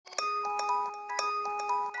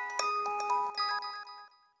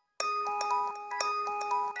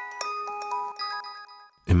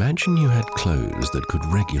Imagine you had clothes that could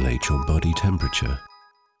regulate your body temperature.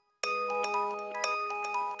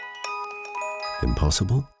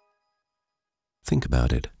 Impossible? Think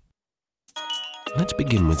about it. Let's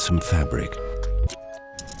begin with some fabric.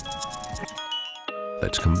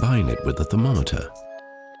 Let's combine it with a thermometer.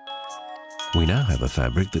 We now have a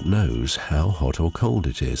fabric that knows how hot or cold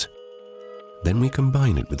it is. Then we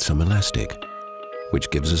combine it with some elastic, which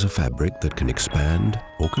gives us a fabric that can expand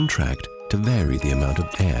or contract to vary the amount of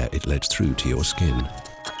air it lets through to your skin,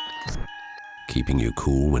 keeping you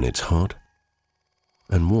cool when it's hot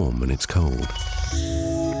and warm when it's cold.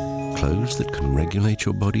 Clothes that can regulate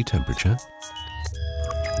your body temperature?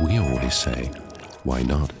 We always say, why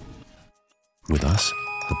not? With us,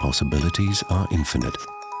 the possibilities are infinite.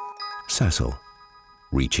 Sasol,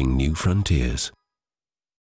 reaching new frontiers.